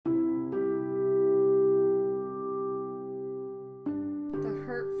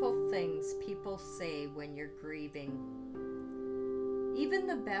things people say when you're grieving. Even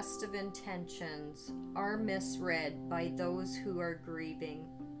the best of intentions are misread by those who are grieving.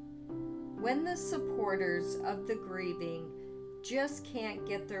 When the supporters of the grieving just can't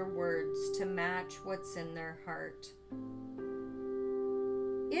get their words to match what's in their heart.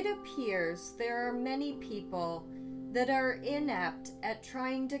 It appears there are many people that are inept at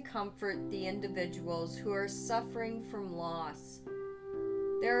trying to comfort the individuals who are suffering from loss.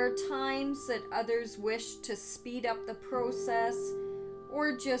 There are times that others wish to speed up the process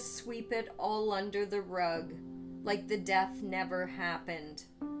or just sweep it all under the rug, like the death never happened.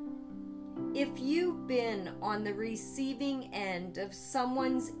 If you've been on the receiving end of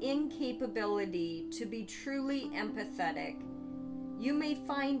someone's incapability to be truly empathetic, you may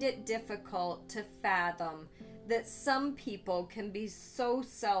find it difficult to fathom that some people can be so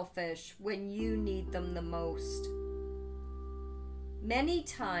selfish when you need them the most. Many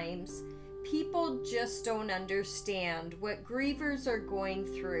times, people just don't understand what grievers are going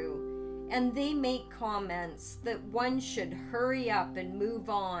through, and they make comments that one should hurry up and move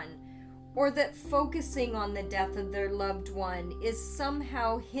on, or that focusing on the death of their loved one is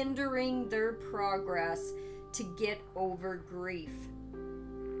somehow hindering their progress to get over grief.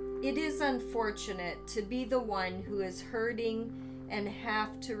 It is unfortunate to be the one who is hurting and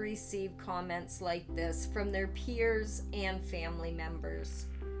have to receive comments like this from their peers and family members.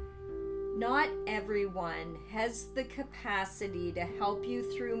 Not everyone has the capacity to help you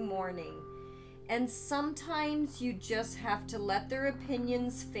through mourning, and sometimes you just have to let their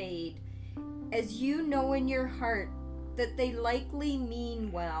opinions fade, as you know in your heart that they likely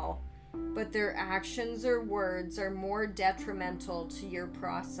mean well, but their actions or words are more detrimental to your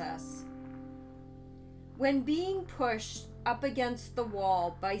process. When being pushed up against the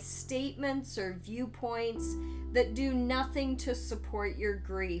wall by statements or viewpoints that do nothing to support your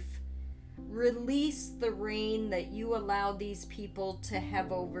grief, release the reign that you allow these people to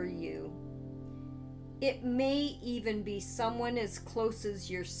have over you. It may even be someone as close as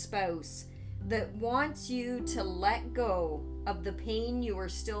your spouse that wants you to let go of the pain you are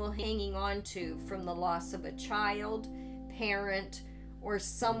still hanging on to from the loss of a child, parent, or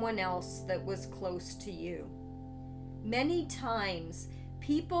someone else that was close to you. Many times,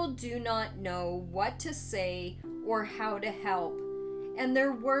 people do not know what to say or how to help, and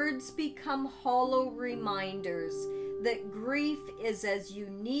their words become hollow reminders that grief is as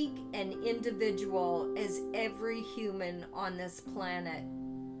unique and individual as every human on this planet.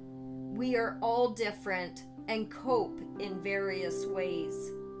 We are all different and cope in various ways.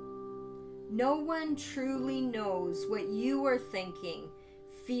 No one truly knows what you are thinking,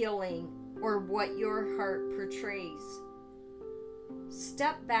 feeling, or what your heart portrays.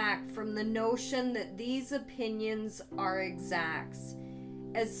 Step back from the notion that these opinions are exacts,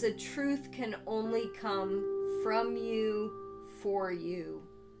 as the truth can only come from you, for you.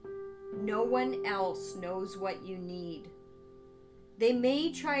 No one else knows what you need. They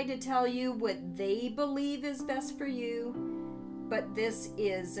may try to tell you what they believe is best for you, but this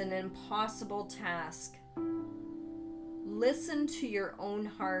is an impossible task. Listen to your own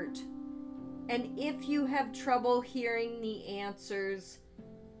heart, and if you have trouble hearing the answers,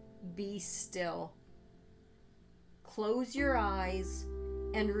 be still. Close your eyes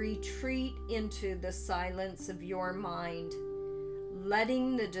and retreat into the silence of your mind,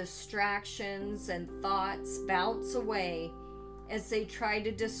 letting the distractions and thoughts bounce away as they try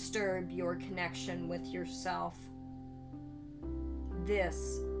to disturb your connection with yourself.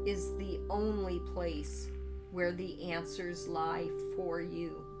 This is the only place where the answers lie for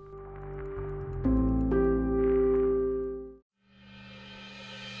you.